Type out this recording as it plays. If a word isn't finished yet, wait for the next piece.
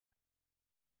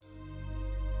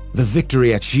The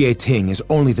victory at Jieting is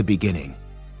only the beginning.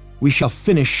 We shall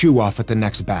finish Shu off at the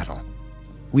next battle.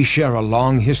 We share a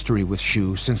long history with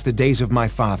Shu since the days of my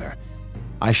father.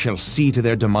 I shall see to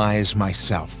their demise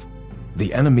myself.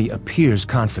 The enemy appears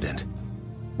confident.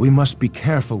 We must be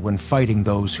careful when fighting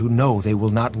those who know they will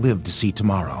not live to see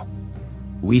tomorrow.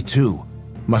 We too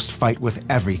must fight with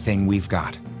everything we've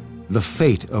got. The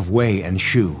fate of Wei and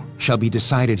Shu shall be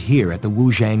decided here at the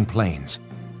Wuzhang Plains.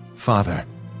 Father,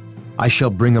 I shall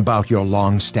bring about your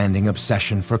long-standing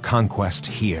obsession for conquest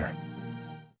here.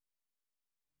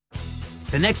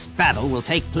 The next battle will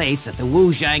take place at the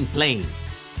Wuzhang Plains.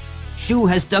 Shu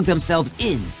has dug themselves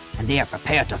in, and they are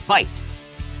prepared to fight.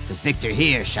 The victor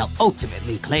here shall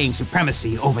ultimately claim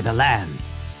supremacy over the land.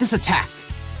 This attack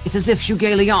is as if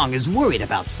Zhuge Liang is worried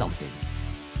about something.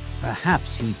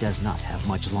 Perhaps he does not have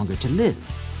much longer to live.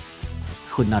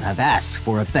 Could not have asked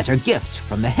for a better gift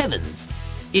from the heavens.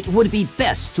 It would be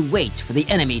best to wait for the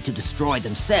enemy to destroy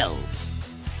themselves.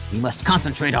 We must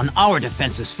concentrate on our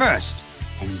defenses first,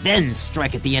 and then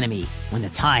strike at the enemy when the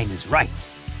time is right.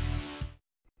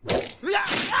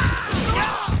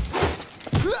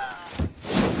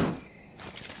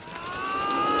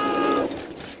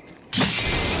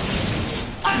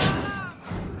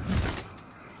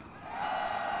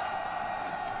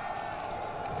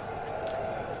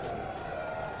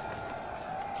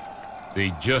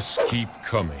 They just keep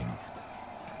coming,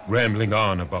 rambling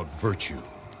on about virtue.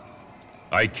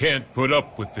 I can't put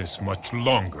up with this much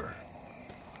longer.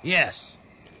 Yes,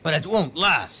 but it won't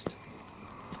last.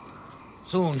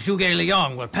 Soon Zhuge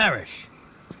Liang will perish,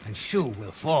 and Shu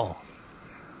will fall.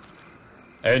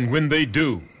 And when they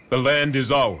do, the land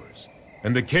is ours,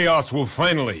 and the chaos will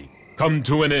finally come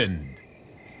to an end.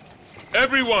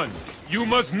 Everyone, you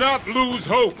must not lose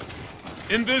hope.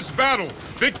 In this battle,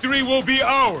 victory will be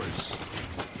ours.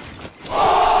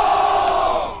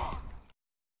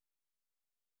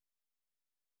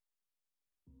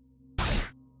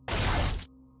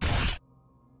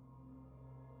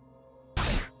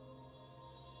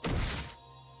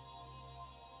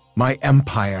 My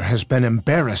empire has been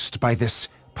embarrassed by this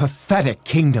pathetic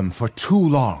kingdom for too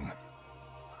long.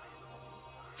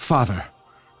 Father,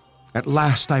 at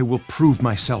last I will prove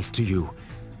myself to you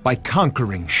by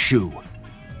conquering Shu.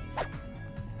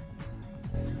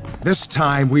 This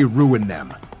time we ruin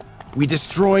them. We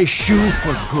destroy Shu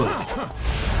for good.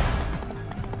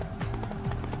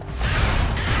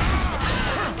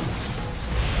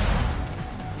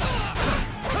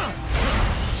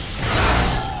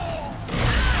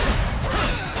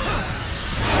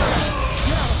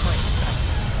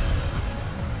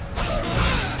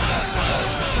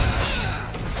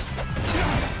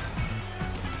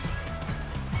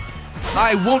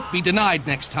 I won't be denied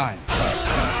next time.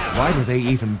 Why do they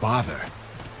even bother?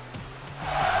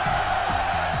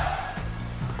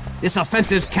 This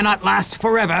offensive cannot last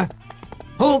forever.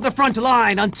 Hold the front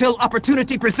line until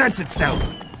opportunity presents itself.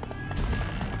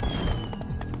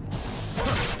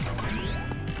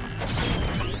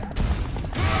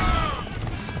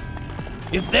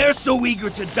 If they're so eager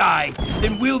to die,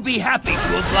 then we'll be happy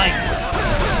to oblige them.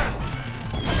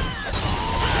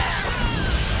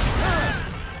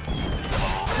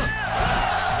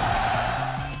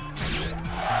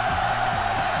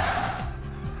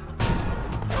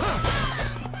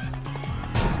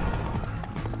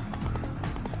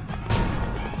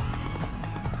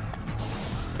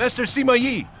 Master Sima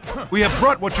Yi, we have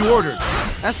brought what you ordered.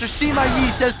 Master Sima Yi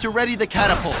says to ready the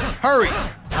catapult. Hurry!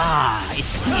 Ah,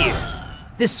 it's here.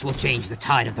 This will change the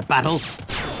tide of the battle.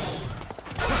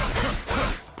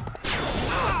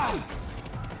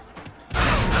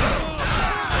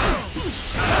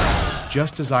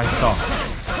 Just as I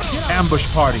thought. Ambush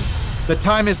party. The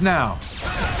time is now.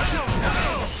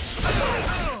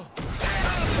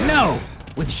 No!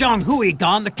 With Zhang Hui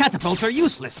gone, the catapults are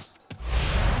useless.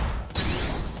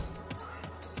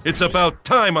 It's about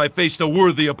time I faced a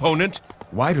worthy opponent.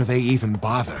 Why do they even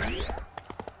bother?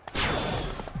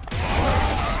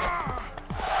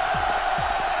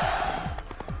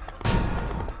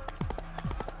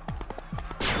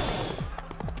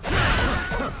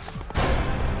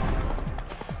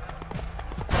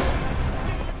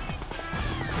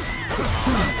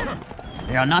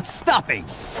 They are not stopping.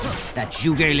 That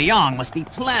Zhuge Liang must be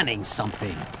planning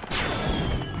something.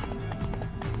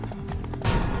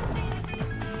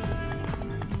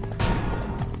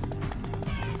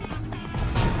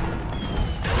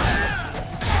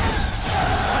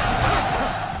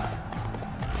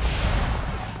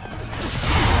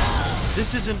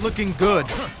 This isn't looking good.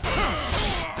 Get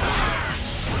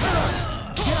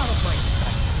out of my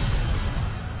sight!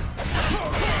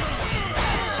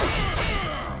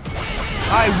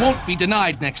 I won't be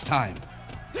denied next time.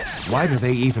 Why do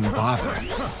they even bother?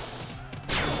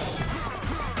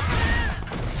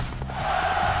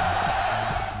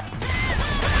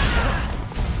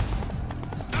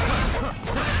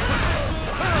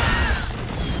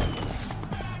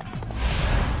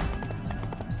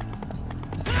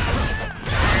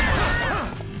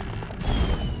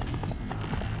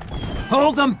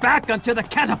 Hold them back until the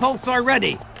catapults are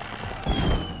ready!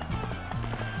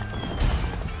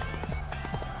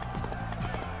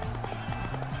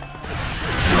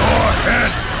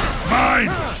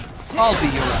 I'll be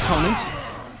your opponent.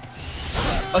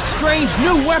 A strange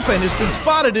new weapon has been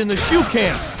spotted in the Shu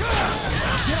camp.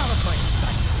 Get out of my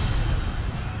sight.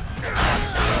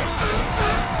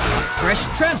 Fresh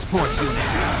transport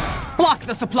unit! Block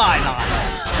the supply line!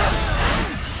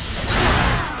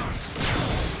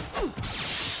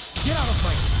 Get out of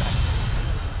my sight.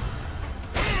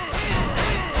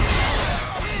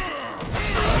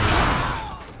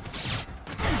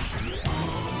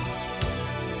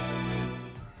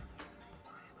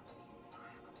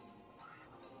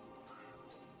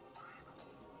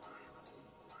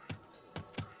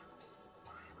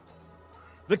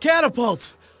 The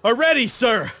catapults are ready,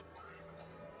 sir.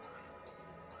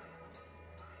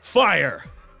 Fire!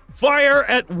 Fire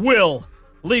at will!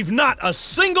 Leave not a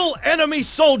single enemy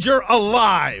soldier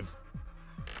alive!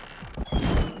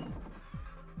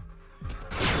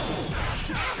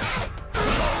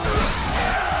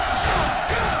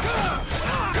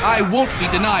 I won't be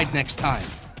denied next time.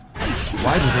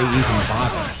 Why do they even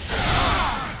bother?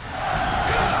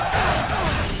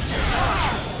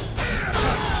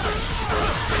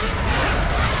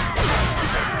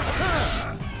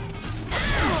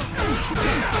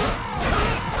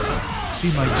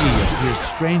 Sima Yi appears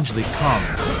strangely calm.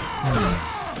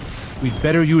 We'd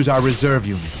better use our reserve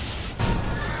units.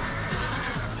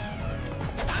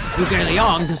 Zhuge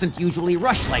Liang doesn't usually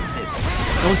rush like this.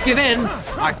 Don't give in!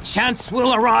 Our chance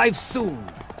will arrive soon!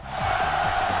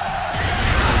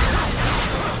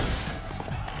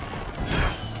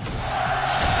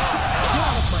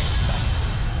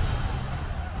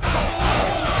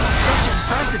 Such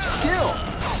impressive skill!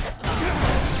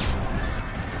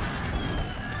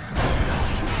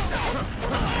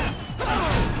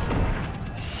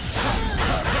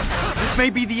 This may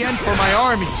be the end for my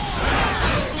army.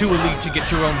 Too elite to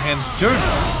get your own hands dirty,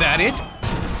 is that it?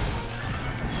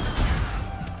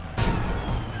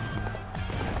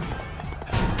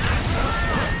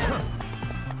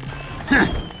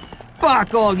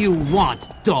 Bark all you want,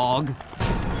 dog!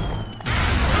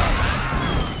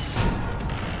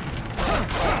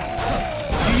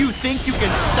 Do you think you can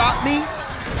stop me?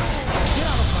 Get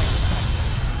out of my sight.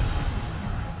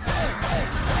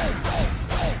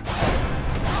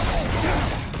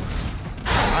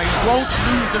 I won't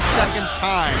lose a second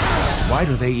time. Why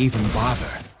do they even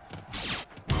bother?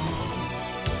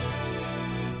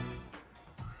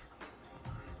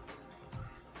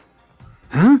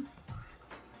 Huh?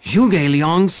 Zhuge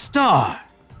Liang's star!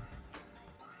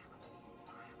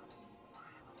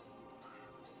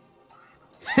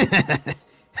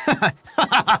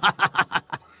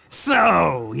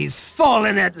 So, he's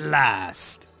fallen at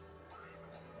last!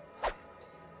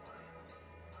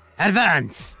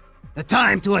 Advance! The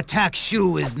time to attack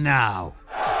Shu is now!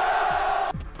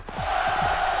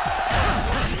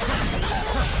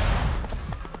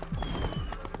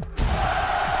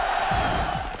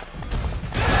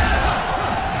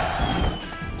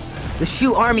 The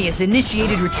Shu army has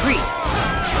initiated retreat.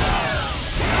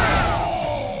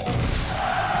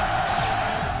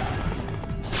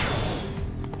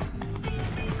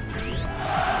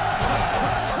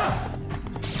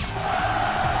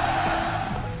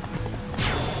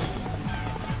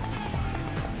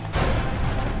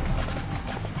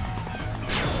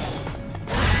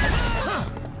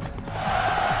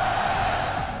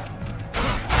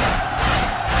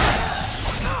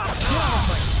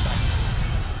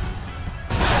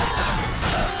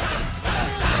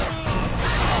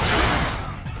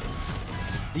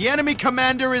 The enemy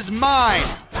commander is mine!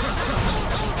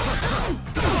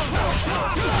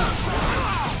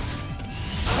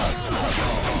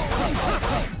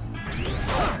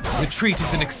 Retreat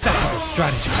is an acceptable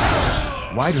strategy.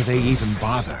 Why do they even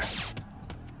bother?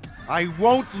 I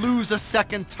won't lose a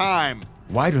second time.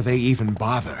 Why do they even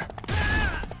bother?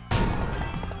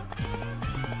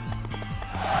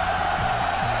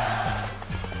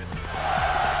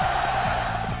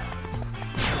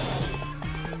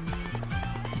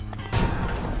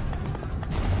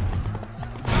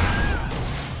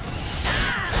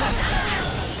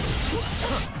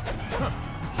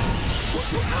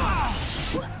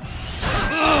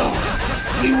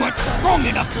 We weren't strong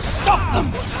enough to to stop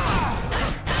them!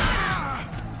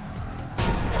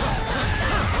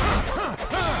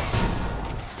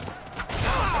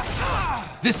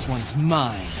 This one's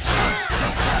mine.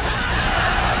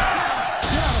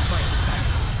 Get out of my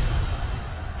sight!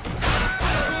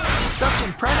 Such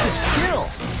impressive skill!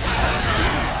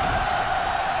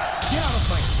 Get out of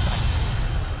my sight!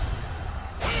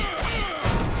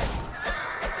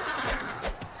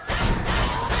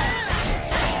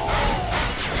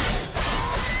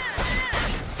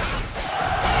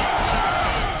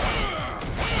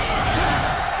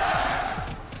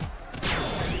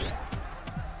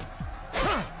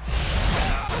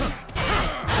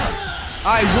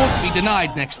 I won't be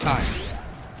denied next time.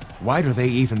 Why do they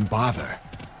even bother?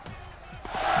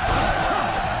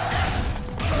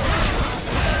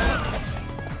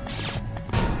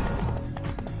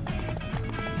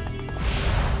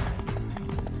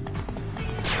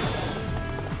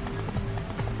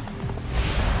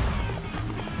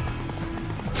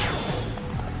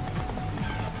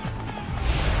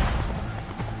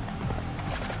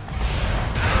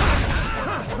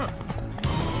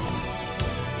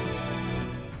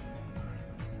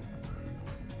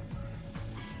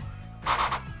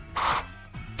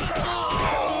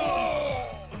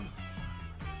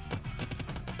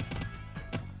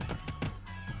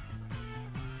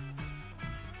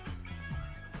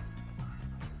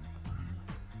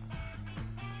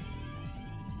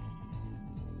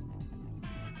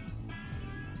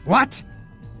 What?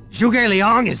 Zhuge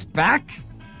Liang is back?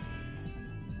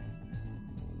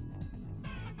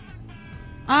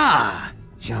 Ah,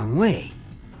 Zhang Wei.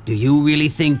 Do you really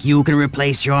think you can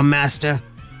replace your master?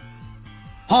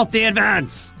 Halt the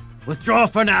advance! Withdraw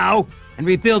for now, and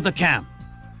rebuild the camp.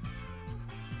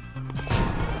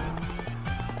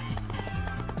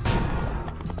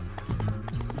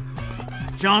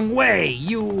 Zhang Wei,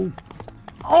 you...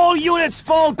 All units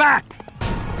fall back!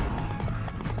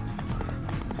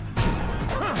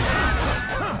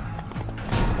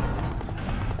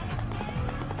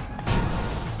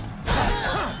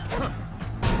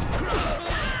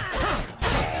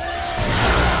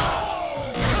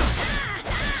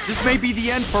 This may be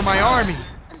the end for my army.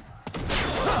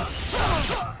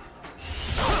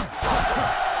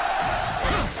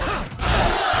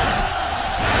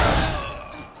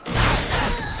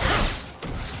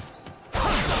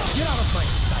 Get out of my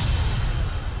sight!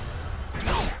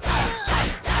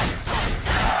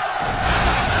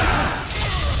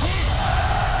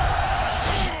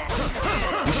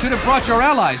 You should have brought your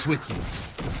allies with you.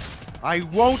 I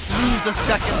won't lose a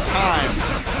second time.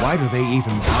 Why do they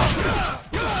even bother?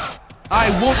 I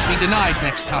won't be denied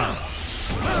next time.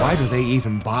 Why do they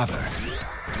even bother?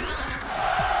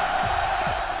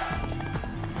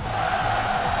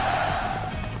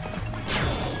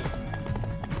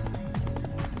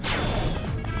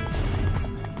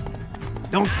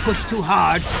 Don't push too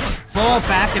hard. Fall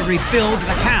back and rebuild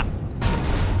the camp.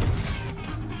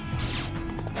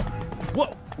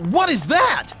 What is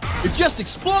that? It just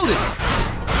exploded!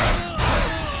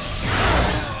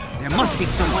 There must be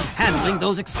someone handling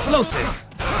those explosives.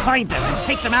 Find them and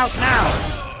take them out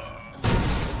now.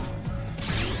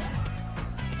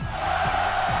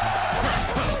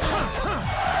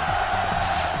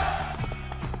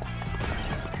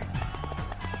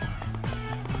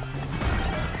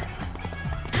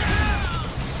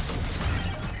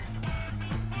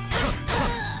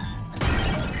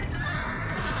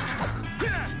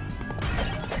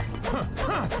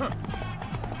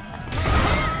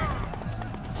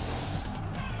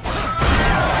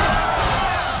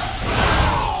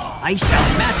 I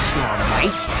shall match your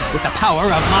might with the power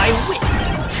of my wit. Get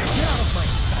out of my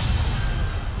sight!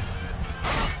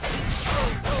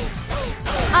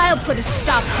 I'll put a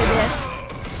stop to this.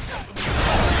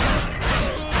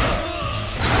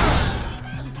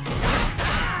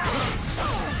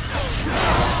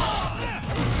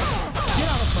 Get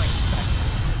out of my sight!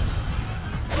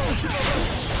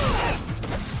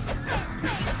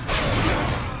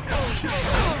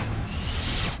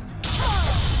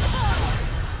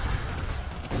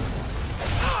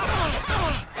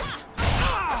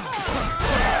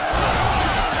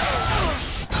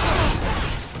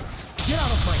 Get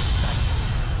out of my sight!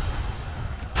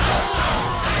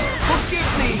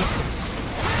 Forgive me!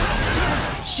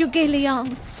 Zhuge Liang,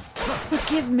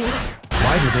 forgive me.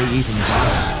 Why do they even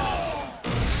bother?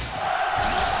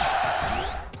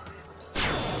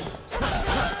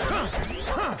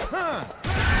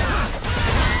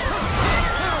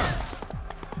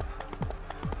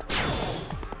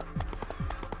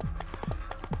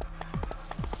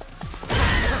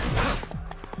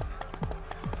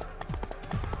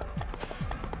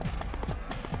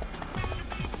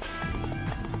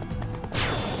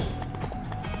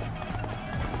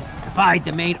 divide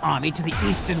the main army to the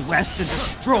east and west and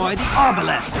destroy the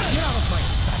Arbalests. Get out of my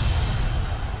sight!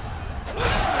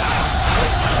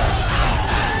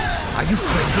 Are you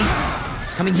crazy?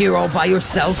 Coming here all by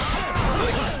yourself?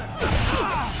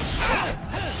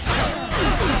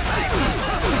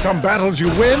 Some battles you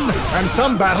win, and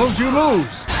some battles you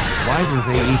lose. Why do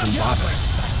they even bother?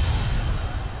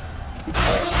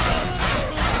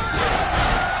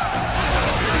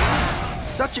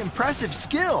 Such impressive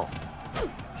skill!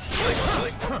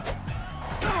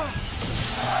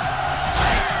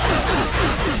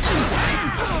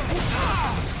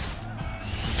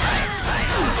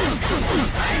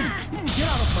 Get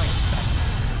out of my sight!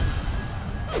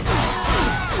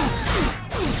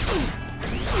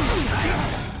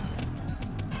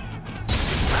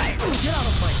 Get out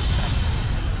of my sight!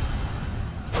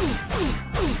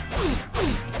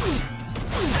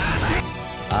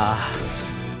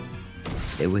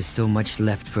 There was so much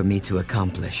left for me to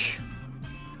accomplish.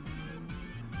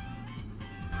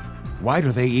 Why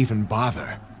do they even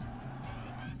bother?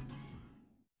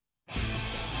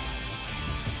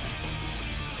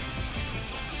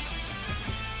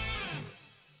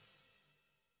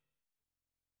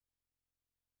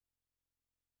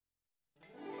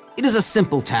 It is a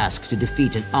simple task to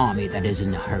defeat an army that is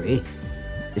in a hurry.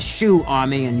 The Shu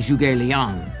army and Zhuge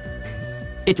Liang.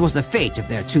 It was the fate of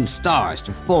their 2 stars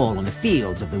to fall on the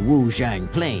fields of the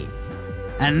Wuzhang Plains.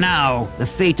 And now, the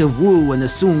fate of Wu and the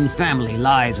Sun family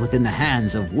lies within the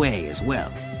hands of Wei as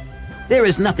well. There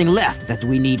is nothing left that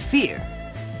we need fear.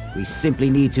 We simply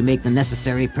need to make the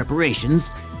necessary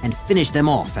preparations and finish them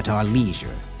off at our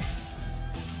leisure.